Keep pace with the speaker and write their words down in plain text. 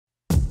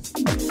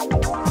Look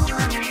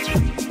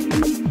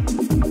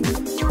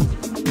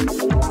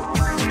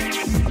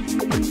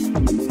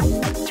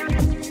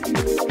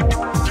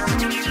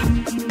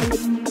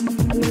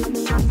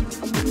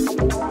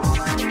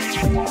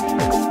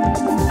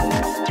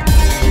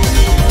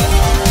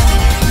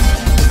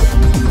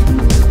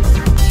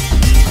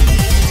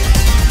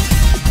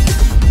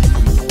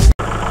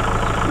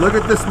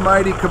at this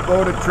mighty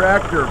Kubota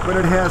tractor, but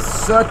it has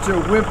such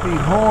a wimpy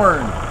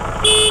horn.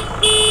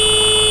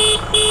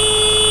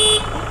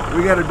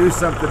 We got to do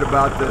something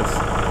about this.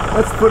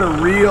 Let's put a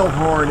real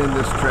horn in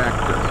this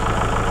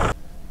tractor.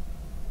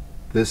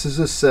 This is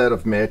a set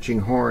of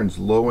matching horns,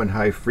 low and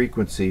high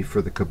frequency,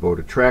 for the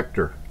Kubota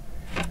tractor.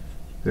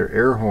 They're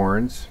air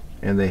horns,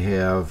 and they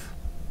have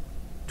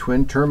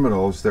twin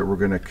terminals that we're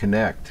going to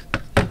connect.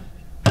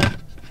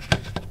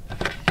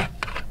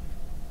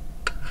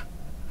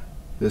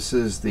 This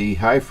is the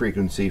high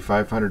frequency,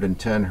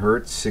 510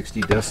 Hertz,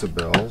 60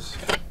 decibels.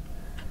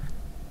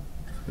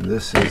 And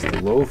this is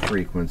the low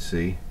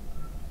frequency,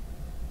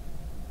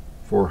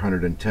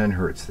 410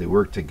 Hertz. They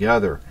work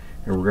together,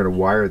 and we're going to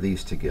wire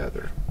these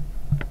together.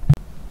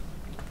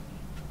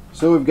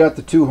 So we've got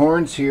the two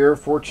horns here.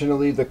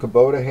 Fortunately, the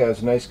Kubota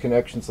has nice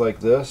connections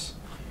like this.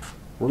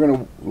 We're going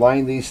to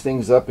line these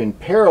things up in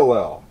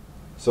parallel.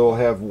 So we'll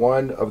have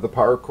one of the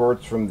power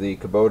cords from the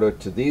Kubota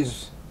to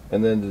these,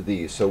 and then to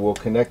these. So we'll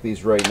connect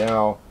these right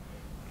now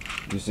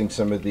using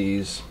some of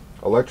these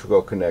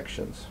electrical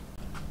connections.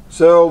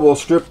 So we'll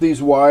strip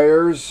these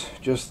wires,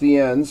 just the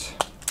ends,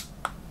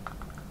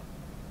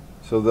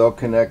 so they'll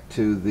connect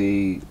to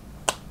the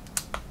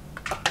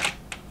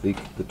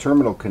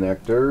terminal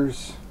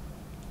connectors.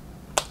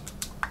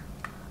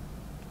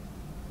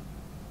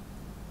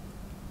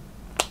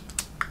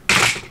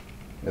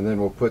 And then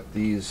we'll put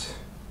these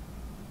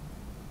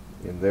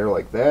in there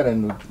like that,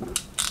 and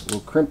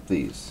we'll crimp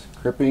these.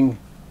 Crimping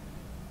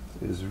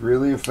is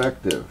really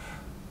effective.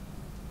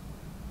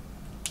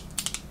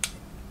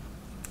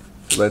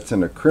 So that's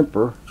in a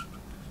crimper,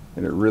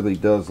 and it really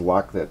does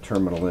lock that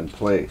terminal in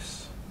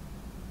place.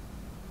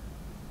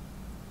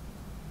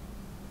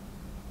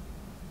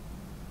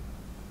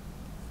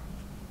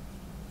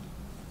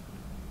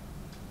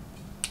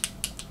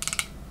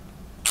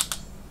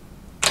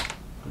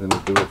 Then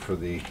we'll do it for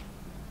the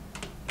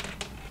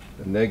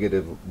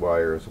negative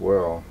wire as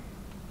well.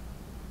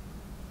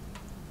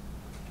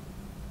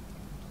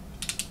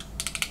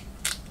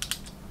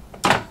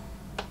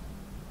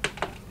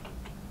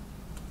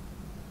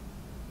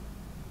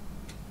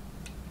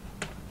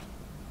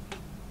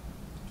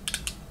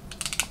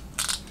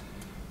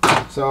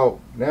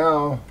 So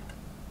now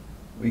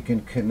we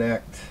can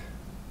connect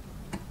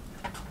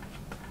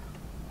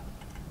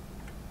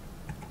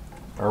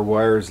our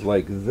wires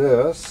like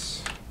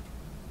this.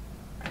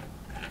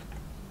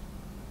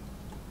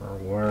 Our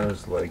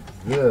wires like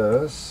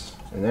this.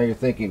 And now you're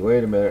thinking,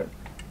 wait a minute,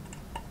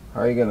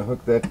 how are you going to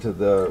hook that to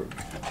the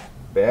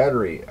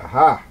battery?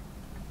 Aha!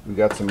 We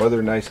got some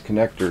other nice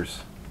connectors.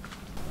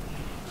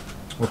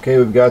 Okay,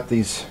 we've got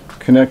these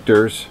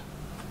connectors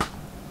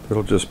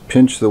that'll just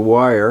pinch the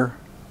wire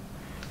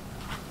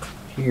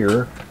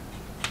here,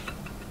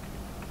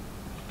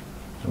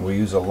 and we'll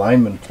use a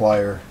lineman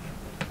plier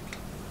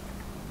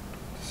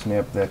to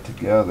snap that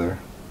together.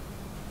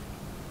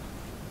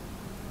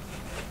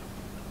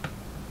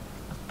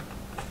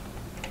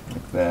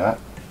 Like that.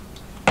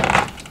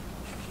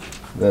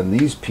 Then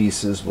these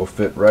pieces will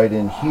fit right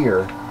in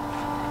here,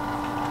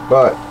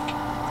 but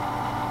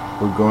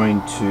we're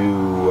going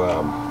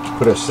to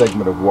put a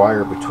segment of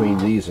wire between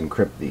these and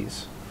crimp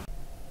these.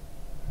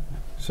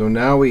 So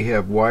now we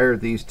have wired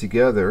these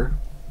together,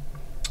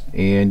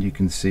 and you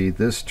can see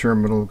this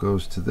terminal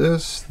goes to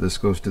this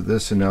goes to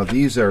this, and now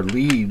these are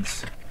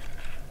leads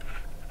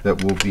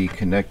that will be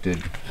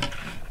connected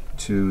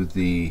to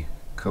the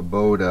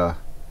Kubota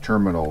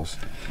terminals,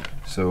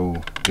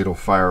 so it'll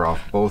fire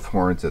off both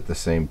horns at the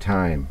same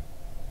time.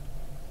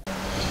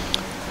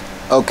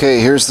 Okay,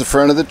 here's the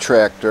front of the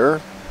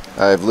tractor.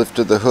 I've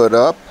lifted the hood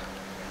up,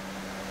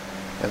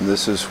 and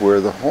this is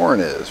where the horn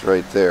is,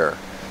 right there.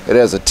 It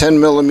has a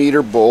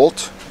 10mm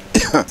bolt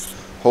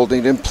holding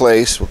it in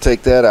place. We'll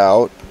take that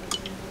out.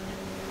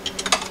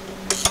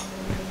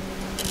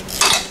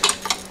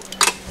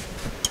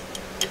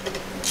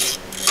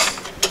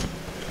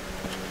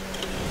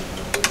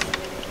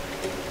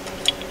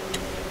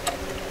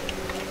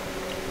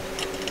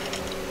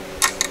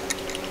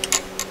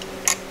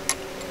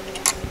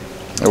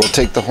 And we'll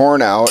take the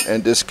horn out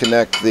and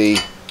disconnect the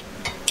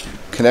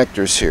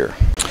connectors here.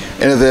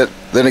 And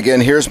then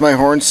again, here's my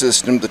horn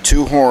system, the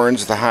two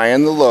horns, the high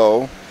and the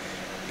low,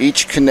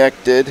 each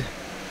connected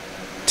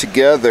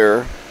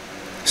together,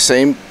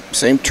 same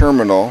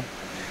terminal.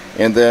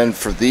 And then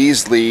for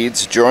these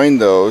leads, join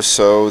those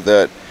so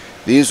that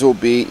these will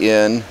be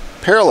in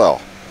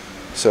parallel.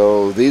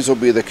 So these will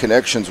be the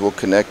connections we'll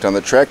connect on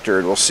the tractor,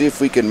 and we'll see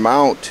if we can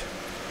mount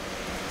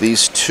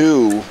these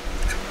two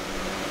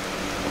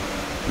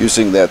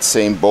using that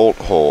same bolt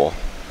hole.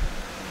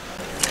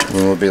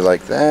 One will be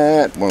like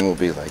that, one will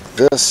be like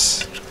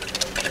this.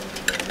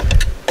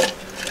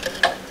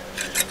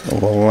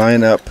 We'll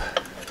line up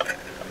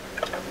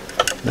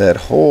that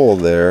hole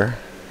there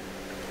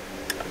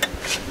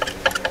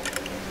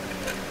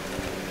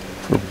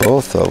for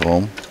both of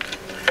them.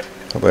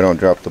 Hope I don't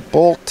drop the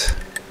bolt.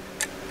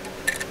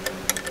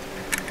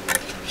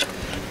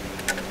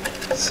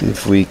 See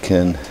if we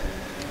can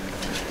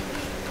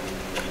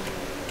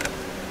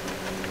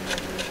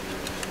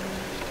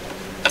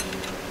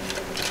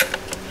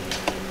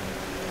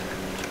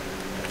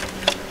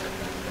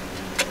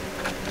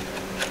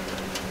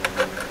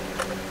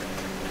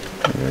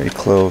very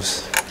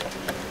close.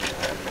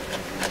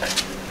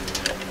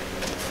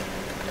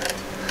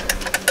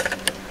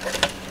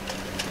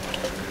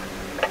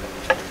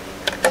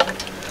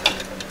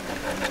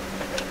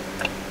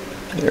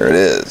 There it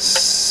is.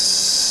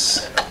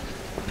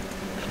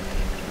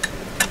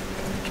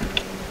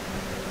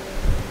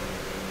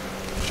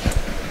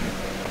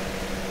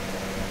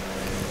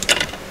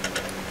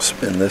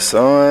 Spin this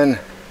on.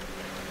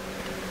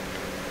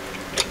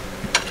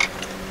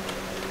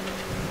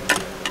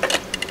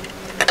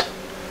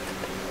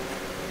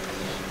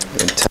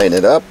 And tighten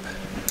it up.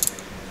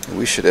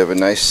 We should have a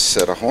nice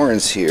set of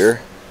horns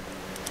here.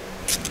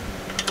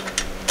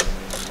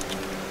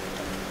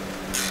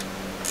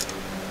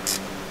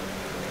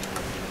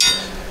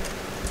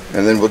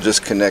 And then we'll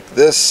just connect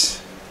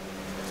this.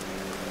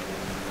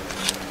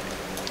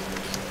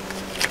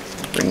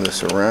 Bring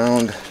this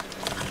around.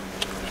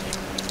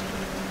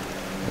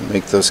 And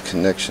make those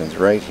connections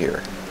right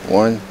here.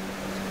 1,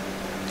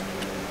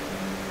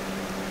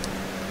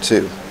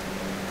 2.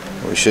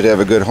 We should have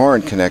a good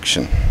horn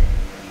connection.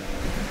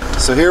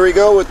 So here we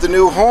go with the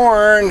new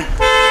horn.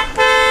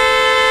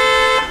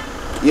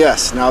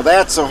 Yes, now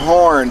that's a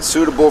horn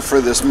suitable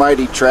for this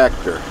mighty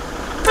tractor.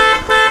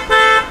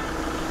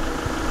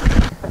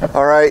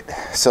 Alright,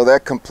 so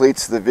that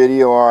completes the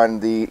video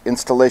on the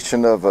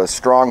installation of a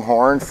strong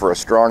horn for a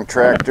strong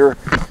tractor.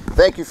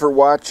 Thank you for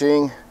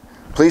watching.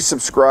 Please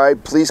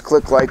subscribe, please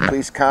click like,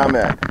 please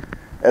comment.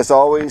 As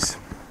always,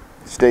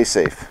 stay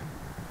safe.